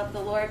always loved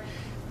the Lord.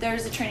 There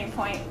was a turning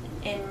point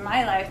in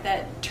my life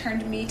that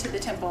turned me to the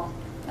temple,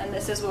 and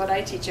this is what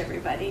I teach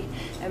everybody.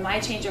 And my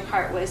change of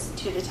heart was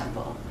to the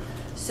temple.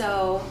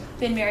 So,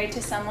 been married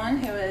to someone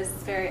who was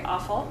very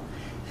awful,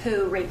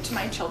 who raped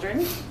my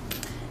children,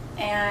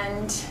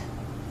 and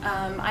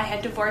I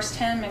had divorced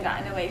him and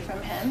gotten away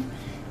from him,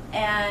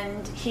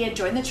 and he had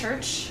joined the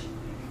church.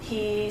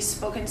 He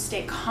spoke in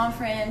state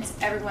conference.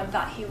 Everyone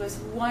thought he was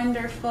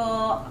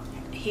wonderful.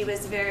 He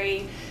was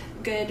very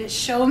good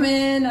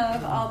showman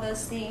of all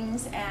those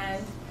things.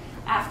 And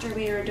after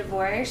we were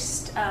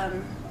divorced,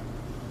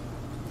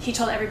 he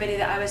told everybody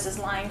that I was this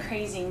lying,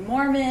 crazy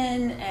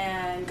Mormon,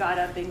 and got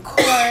up in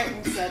court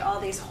and said all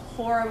these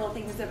horrible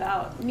things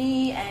about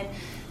me, and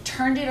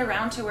turned it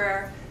around to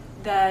where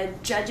the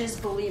judges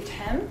believed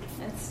him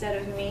instead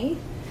of me.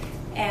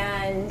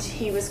 And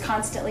he was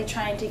constantly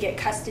trying to get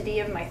custody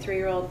of my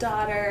 3-year-old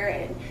daughter,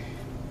 and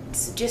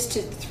just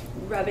to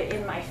rub it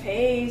in my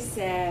face.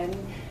 And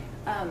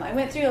I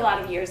went through a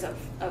lot of years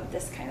of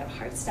this kind of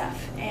hard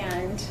stuff,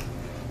 and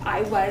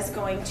I was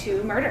going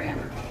to murder him.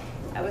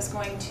 I was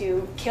going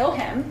to kill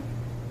him,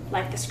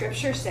 like the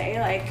scriptures say,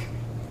 like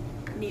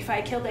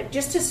Nephi killed him,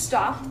 just to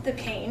stop the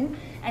pain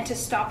and to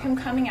stop him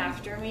coming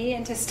after me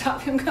and to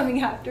stop him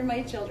coming after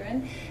my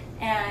children.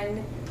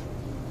 And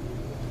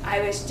I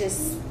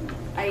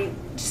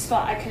just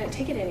thought I couldn't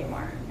take it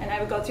anymore. And I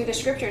would go through the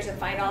scriptures and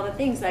find all the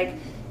things, like,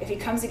 if he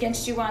comes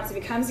against you once, if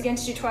he comes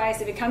against you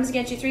twice, if he comes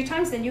against you 3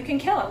 times, then you can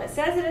kill him. It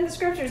says it in the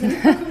scriptures in the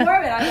Book of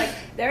Mormon. I was like,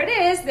 there it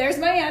is. There's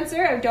my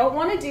answer. I don't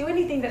want to do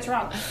anything that's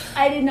wrong.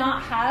 I did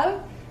not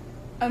have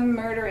a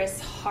murderous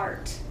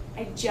heart.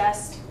 I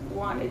just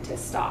wanted to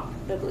stop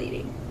the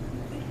bleeding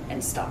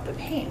and stop the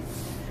pain.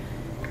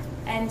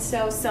 And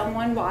so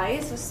someone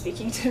wise was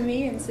speaking to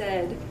me and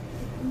said,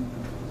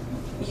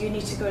 you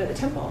need to go to the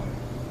temple.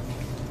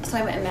 So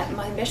I went and met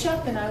my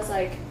bishop, and I was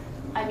like,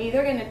 I'm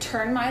either going to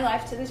turn my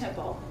life to the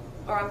temple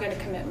or I'm going to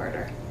commit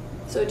murder.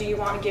 So do you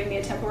want to give me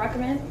a temple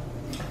recommend?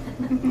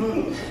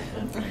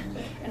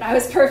 And I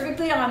was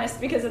perfectly honest,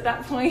 because at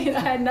that point I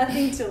had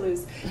nothing to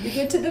lose. You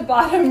get to the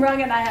bottom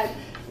rung and I had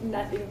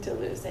nothing to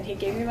lose. And he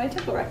gave me my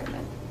temple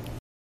recommend.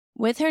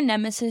 With her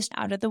nemesis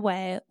out of the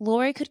way,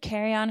 Lori could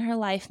carry on her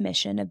life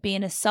mission of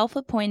being a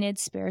self-appointed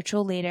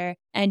spiritual leader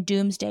and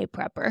doomsday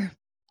prepper.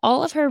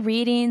 All of her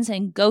readings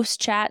and ghost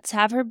chats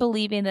have her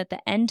believing that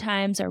the end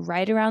times are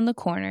right around the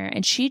corner,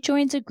 and she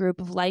joins a group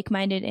of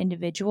like-minded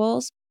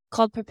individuals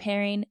called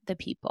Preparing the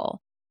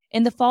People.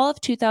 In the fall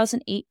of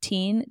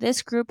 2018,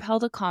 this group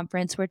held a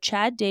conference where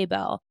Chad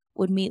Daybell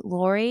would meet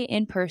Lori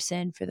in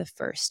person for the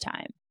first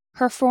time.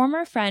 Her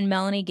former friend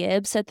Melanie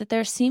Gibbs said that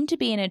there seemed to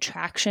be an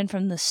attraction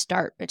from the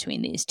start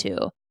between these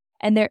two,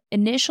 and their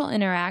initial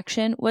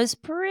interaction was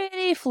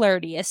pretty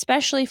flirty,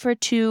 especially for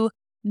 2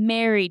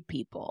 married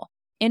people.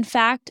 In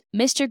fact,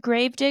 Mr.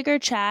 Gravedigger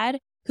Chad,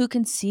 who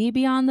can see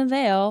beyond the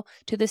veil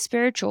to the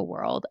spiritual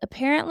world,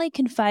 apparently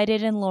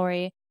confided in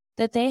Lori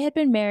that they had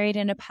been married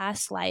in a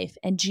past life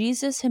and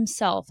Jesus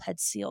himself had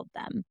sealed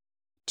them.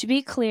 To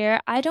be clear,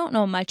 I don't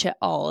know much at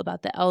all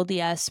about the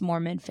LDS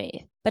Mormon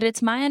faith, but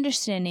it's my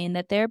understanding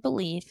that their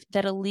belief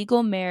that a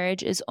legal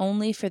marriage is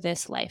only for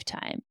this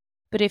lifetime.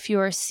 But if you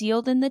are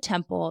sealed in the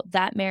temple,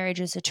 that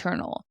marriage is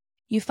eternal.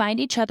 You find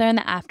each other in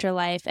the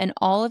afterlife, and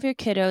all of your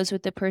kiddos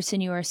with the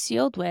person you are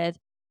sealed with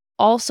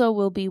also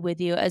will be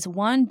with you as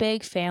one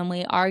big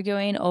family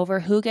arguing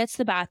over who gets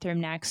the bathroom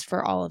next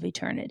for all of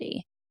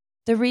eternity.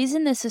 The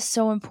reason this is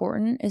so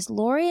important is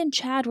Lori and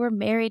Chad were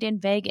married in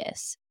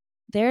Vegas.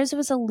 Theirs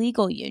was a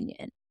legal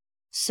union.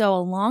 So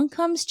along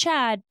comes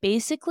Chad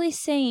basically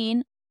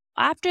saying,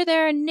 after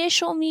their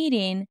initial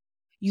meeting,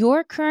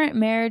 your current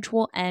marriage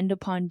will end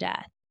upon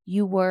death.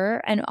 You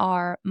were and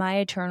are my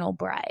eternal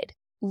bride.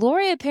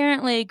 Lori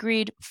apparently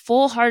agreed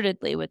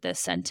full-heartedly with this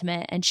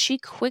sentiment, and she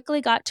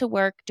quickly got to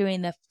work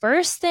doing the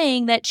first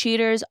thing that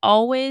cheaters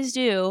always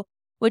do,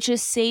 which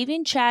is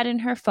saving Chad in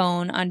her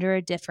phone under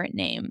a different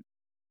name.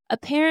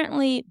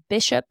 Apparently,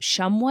 Bishop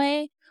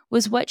Shumway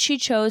was what she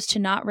chose to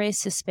not raise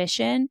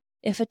suspicion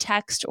if a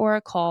text or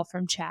a call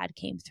from Chad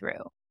came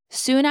through.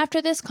 Soon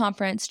after this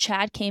conference,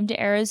 Chad came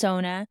to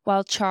Arizona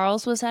while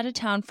Charles was out of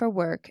town for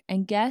work,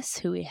 and guess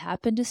who he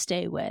happened to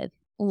stay with?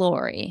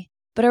 Lori.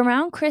 But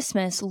around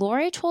Christmas,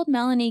 Lori told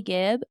Melanie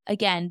Gibb,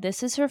 again,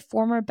 this is her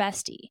former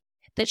bestie,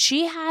 that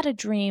she had a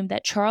dream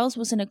that Charles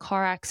was in a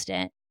car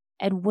accident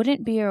and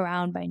wouldn't be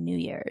around by New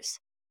Year's.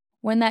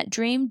 When that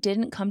dream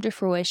didn't come to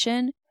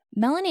fruition,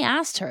 Melanie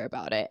asked her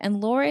about it, and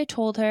Lori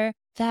told her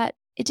that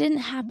it didn't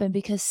happen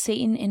because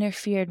Satan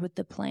interfered with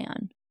the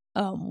plan.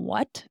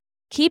 What?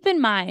 Keep in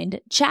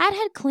mind, Chad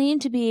had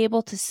claimed to be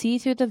able to see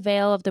through the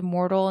veil of the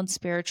mortal and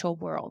spiritual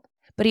world,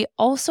 but he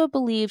also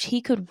believed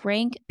he could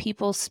rank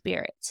people's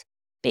spirits,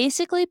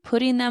 basically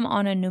putting them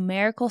on a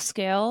numerical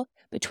scale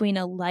between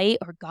a light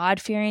or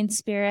God-fearing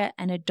spirit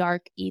and a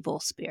dark evil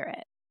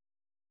spirit.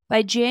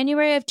 By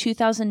January of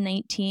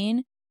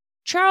 2019,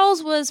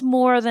 Charles was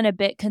more than a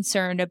bit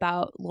concerned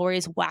about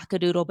Lori's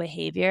wackadoodle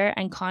behavior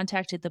and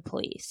contacted the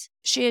police.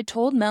 She had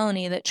told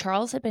Melanie that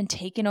Charles had been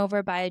taken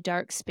over by a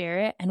dark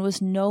spirit and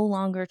was no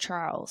longer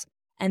Charles,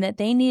 and that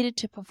they needed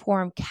to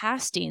perform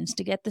castings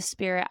to get the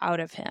spirit out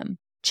of him.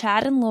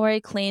 Chad and Lori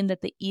claimed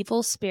that the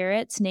evil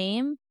spirit's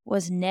name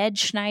was Ned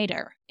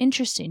Schneider.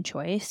 Interesting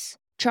choice.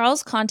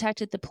 Charles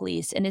contacted the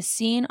police and is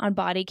seen on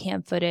body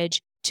cam footage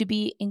to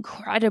be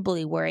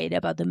incredibly worried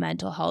about the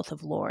mental health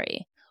of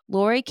Lori.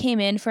 Lori came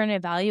in for an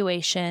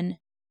evaluation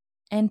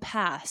and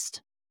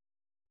passed.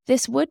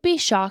 This would be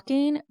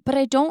shocking, but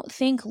I don't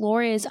think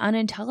Lori is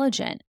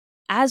unintelligent.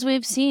 As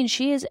we've seen,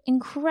 she is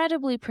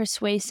incredibly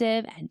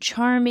persuasive and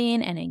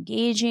charming and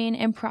engaging,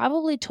 and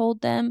probably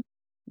told them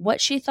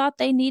what she thought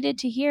they needed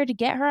to hear to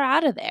get her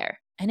out of there,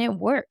 and it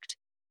worked.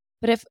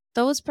 But if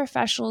those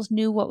professionals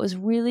knew what was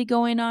really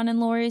going on in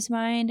Lori's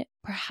mind,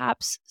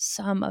 perhaps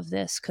some of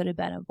this could have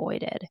been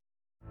avoided.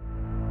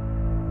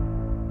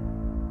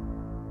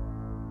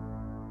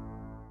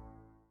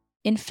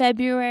 In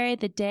February,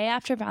 the day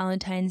after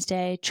Valentine's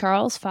Day,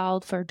 Charles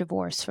filed for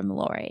divorce from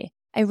Lori.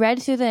 I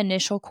read through the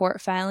initial court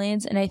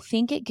filings, and I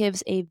think it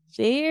gives a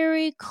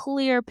very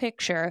clear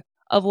picture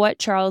of what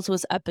Charles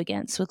was up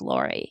against with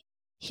Lori.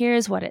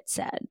 Here's what it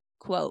said.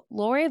 Quote,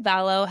 Lori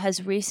Vallow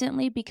has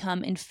recently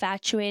become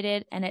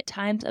infatuated and at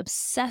times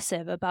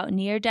obsessive about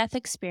near-death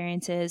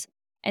experiences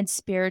and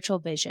spiritual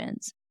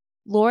visions.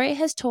 Lori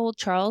has told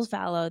Charles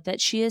Vallow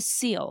that she is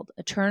sealed,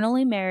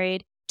 eternally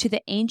married, to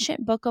the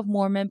ancient Book of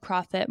Mormon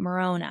prophet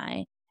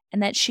Moroni,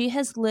 and that she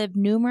has lived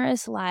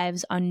numerous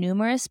lives on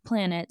numerous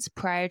planets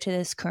prior to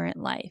this current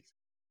life.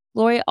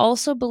 Lori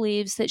also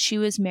believes that she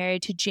was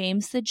married to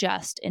James the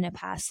Just in a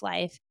past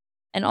life,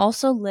 and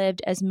also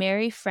lived as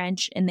Mary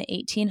French in the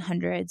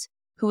 1800s,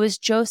 who was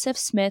Joseph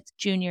Smith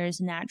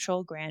Jr.'s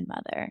natural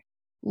grandmother.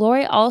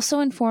 Lori also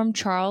informed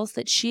Charles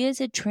that she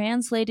is a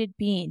translated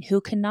being who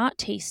cannot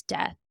taste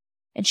death,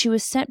 and she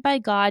was sent by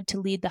God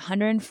to lead the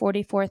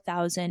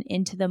 144,000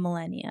 into the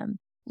millennium.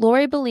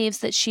 Lori believes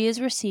that she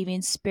is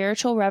receiving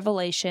spiritual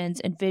revelations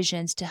and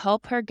visions to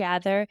help her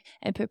gather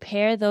and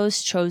prepare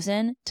those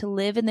chosen to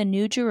live in the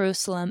New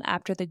Jerusalem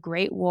after the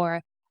Great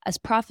War, as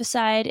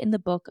prophesied in the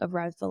book of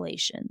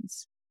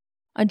Revelations.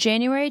 On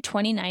January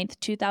 29,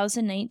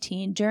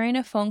 2019, during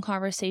a phone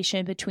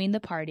conversation between the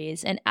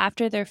parties and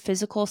after their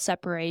physical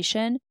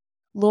separation,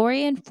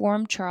 Lori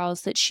informed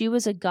Charles that she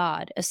was a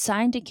god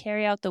assigned to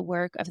carry out the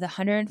work of the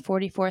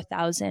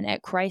 144,000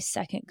 at Christ's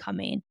second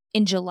coming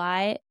in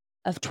July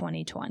of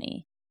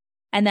 2020,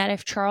 and that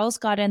if Charles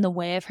got in the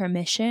way of her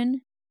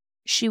mission,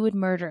 she would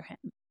murder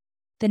him.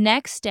 The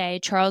next day,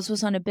 Charles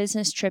was on a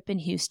business trip in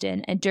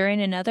Houston, and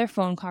during another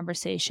phone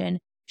conversation,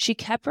 she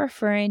kept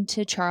referring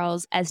to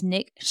Charles as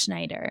Nick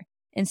Schneider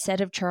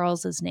instead of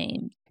Charles's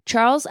name.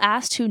 Charles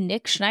asked who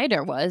Nick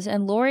Schneider was,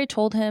 and Lori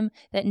told him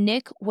that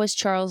Nick was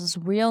Charles's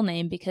real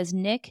name because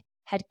Nick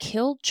had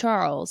killed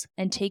Charles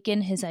and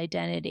taken his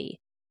identity.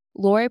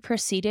 Lori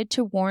proceeded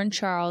to warn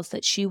Charles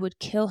that she would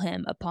kill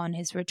him upon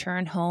his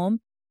return home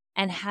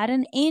and had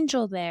an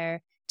angel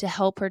there to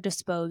help her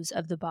dispose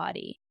of the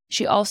body.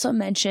 She also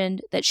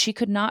mentioned that she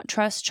could not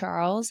trust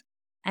Charles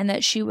and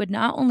that she would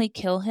not only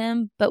kill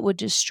him, but would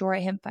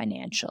destroy him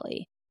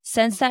financially.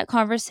 Since that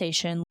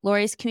conversation,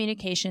 Lori's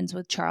communications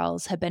with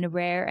Charles have been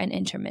rare and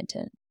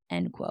intermittent,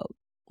 end quote.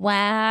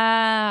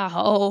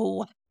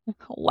 Wow.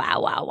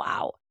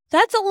 Wow.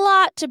 That's a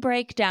lot to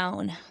break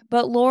down,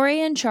 but Lori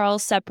and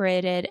Charles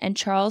separated and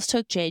Charles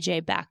took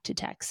JJ back to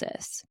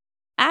Texas.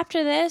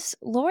 After this,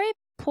 Lori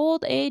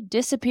pulled a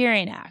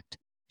disappearing act.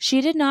 She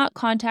did not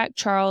contact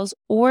Charles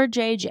or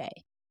JJ.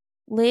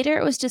 Later,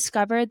 it was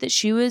discovered that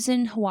she was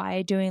in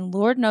Hawaii doing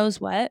Lord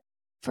knows what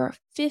for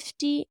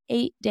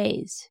 58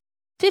 days.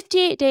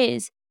 58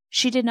 days,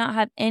 she did not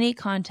have any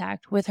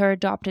contact with her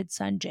adopted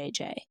son,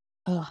 JJ.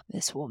 Ugh,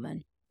 this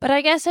woman. But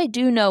I guess I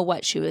do know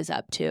what she was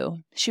up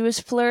to. She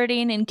was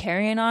flirting and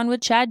carrying on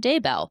with Chad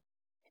Daybell.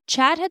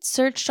 Chad had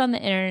searched on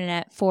the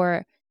internet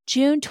for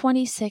June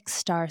 26th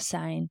star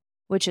sign,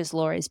 which is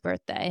Lori's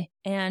birthday,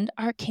 and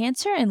are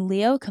Cancer and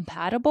Leo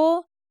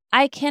compatible?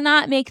 I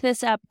cannot make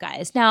this up,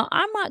 guys. Now,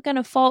 I'm not going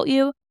to fault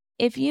you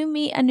if you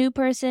meet a new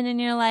person in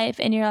your life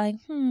and you're like,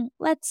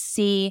 let's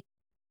see.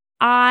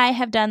 I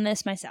have done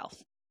this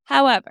myself.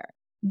 However,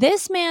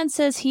 this man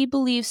says he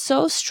believes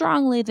so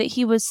strongly that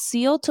he was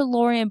sealed to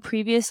Lori in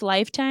previous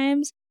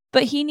lifetimes,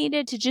 but he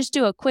needed to just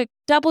do a quick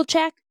double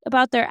check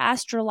about their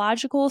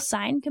astrological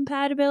sign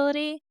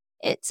compatibility.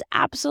 It's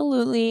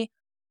absolutely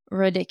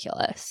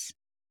ridiculous.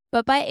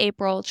 But by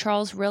April,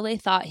 Charles really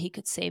thought he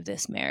could save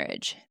this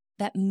marriage,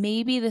 that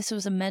maybe this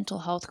was a mental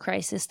health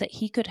crisis that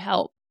he could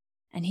help,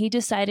 and he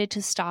decided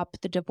to stop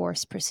the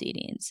divorce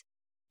proceedings.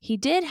 He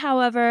did,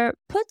 however,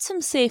 put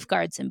some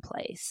safeguards in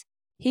place.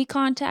 He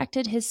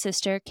contacted his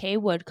sister, Kay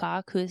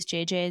Woodcock, who is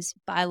JJ's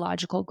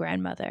biological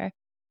grandmother,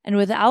 and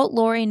without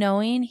Lori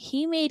knowing,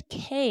 he made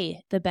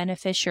Kay the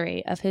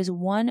beneficiary of his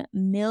 $1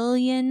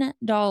 million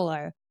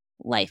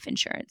life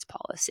insurance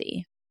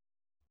policy.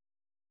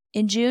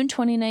 In June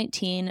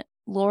 2019,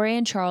 Lori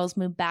and Charles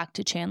moved back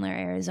to Chandler,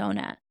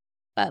 Arizona.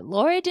 But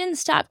Lori didn't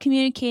stop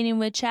communicating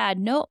with Chad.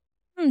 No,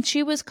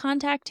 she was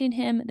contacting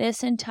him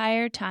this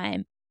entire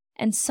time.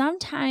 And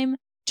sometime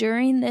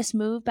during this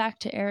move back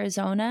to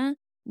Arizona,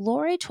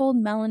 Lori told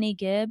Melanie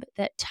Gibb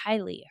that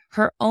Tylee,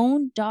 her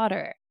own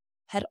daughter,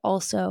 had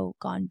also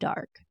gone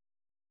dark.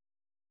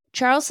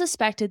 Charles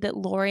suspected that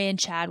Lori and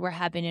Chad were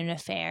having an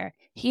affair.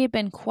 He had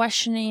been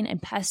questioning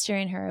and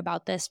pestering her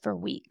about this for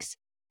weeks,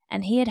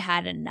 and he had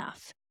had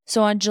enough.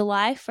 So on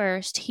July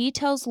 1st, he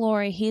tells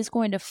Lori he's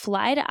going to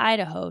fly to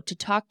Idaho to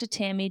talk to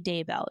Tammy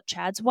Daybell,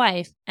 Chad's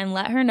wife, and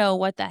let her know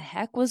what the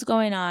heck was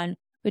going on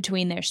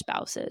between their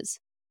spouses.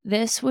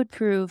 This would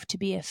prove to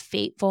be a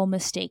fateful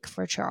mistake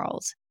for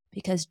Charles,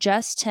 because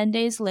just 10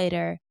 days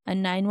later, a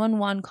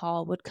 911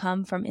 call would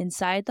come from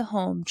inside the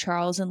home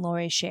Charles and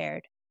Lori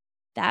shared.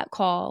 That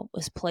call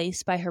was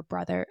placed by her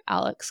brother,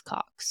 Alex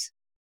Cox.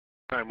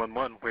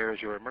 911, where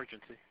is your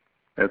emergency?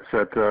 It's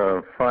at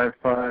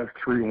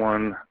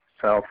 5531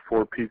 South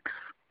Four Peaks.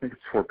 I think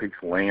it's Four Peaks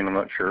Lane, I'm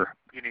not sure.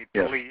 You need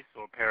Yes. police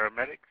or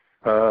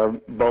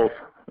paramedics? Both.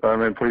 I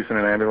mean, police and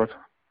an ambulance.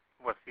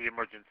 What's the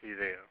emergency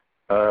there?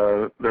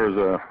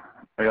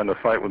 I got in a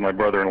fight with my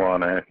brother-in-law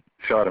and I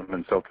shot him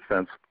in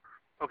self-defense.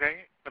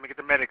 Okay, let me get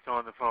the medics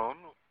on the phone.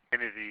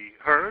 And is he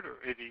hurt or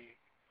is he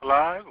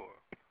alive or?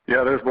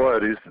 Yeah, there's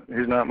blood.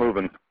 He's not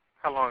moving.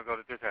 How long ago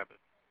did this happen?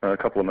 A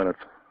couple of minutes.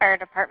 Fire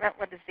department,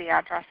 what is the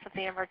address of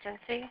the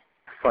emergency?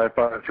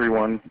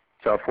 5531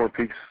 South Four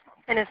Peaks.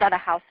 And is that a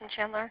house in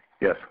Chandler?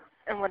 Yes.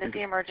 And what is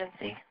the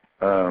emergency?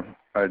 I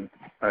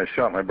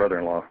shot my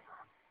brother-in-law.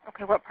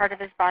 Okay, what part of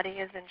his body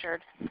is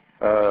injured?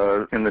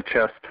 In the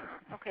chest.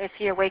 Okay, is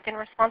he awake and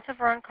responsive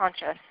or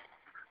unconscious?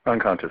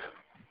 Unconscious.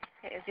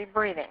 Okay, is he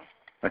breathing?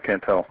 I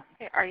can't tell.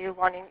 Okay, are you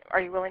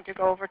willing to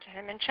go over to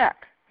him and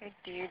check? Okay,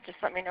 do you just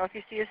let me know if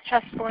you see his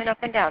chest going up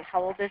and down?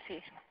 How old is he?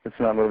 It's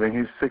not moving.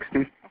 He's 60.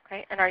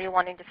 Okay, and are you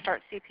wanting to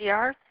start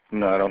CPR?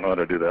 No, I don't know how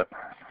to do that.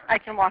 I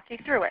can walk you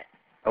through it.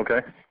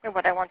 Okay. And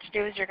what I want you to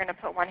do is you're going to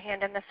put one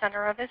hand in the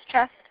center of his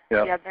chest.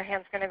 Yeah. The other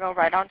hand's going to go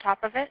right on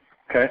top of it.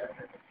 Okay.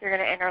 You're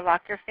going to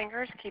interlock your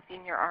fingers,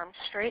 keeping your arms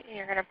straight, and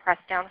you're going to press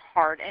down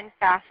hard and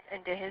fast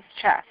into his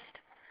chest.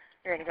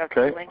 You're going to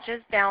go 2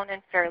 inches down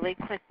and fairly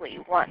quickly.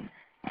 1,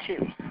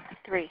 2,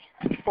 3,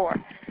 4,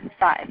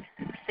 5,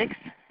 6,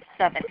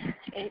 7,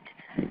 8,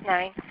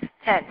 9,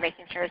 10.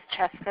 Making sure his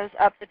chest goes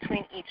up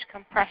between each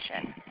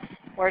compression.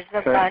 Where's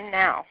the gun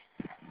now?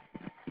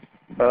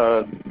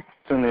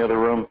 It's in the other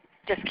room.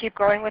 Just keep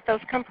going with those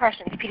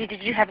compressions. Petey,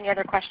 did you have any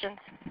other questions?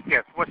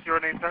 Yes, what's your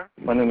name, sir?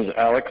 My name is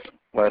Alex.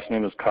 Last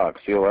name is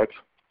Cox, C-O-X.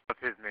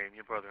 What's his name,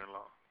 your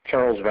brother-in-law?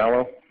 Charles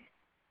Vallow.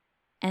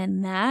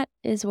 And that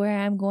is where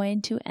I'm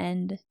going to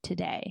end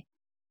today.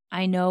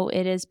 I know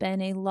it has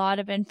been a lot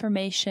of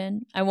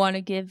information. I want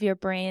to give your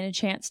brain a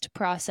chance to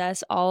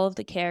process all of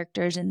the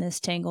characters in this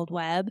tangled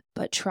web,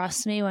 but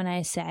trust me when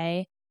I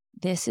say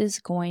this is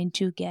going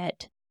to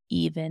get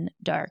even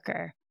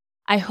darker.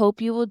 I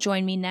hope you will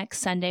join me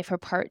next Sunday for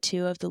part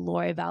 2 of the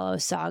Lori Vallow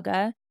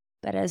saga.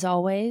 But as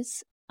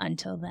always,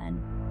 until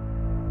then.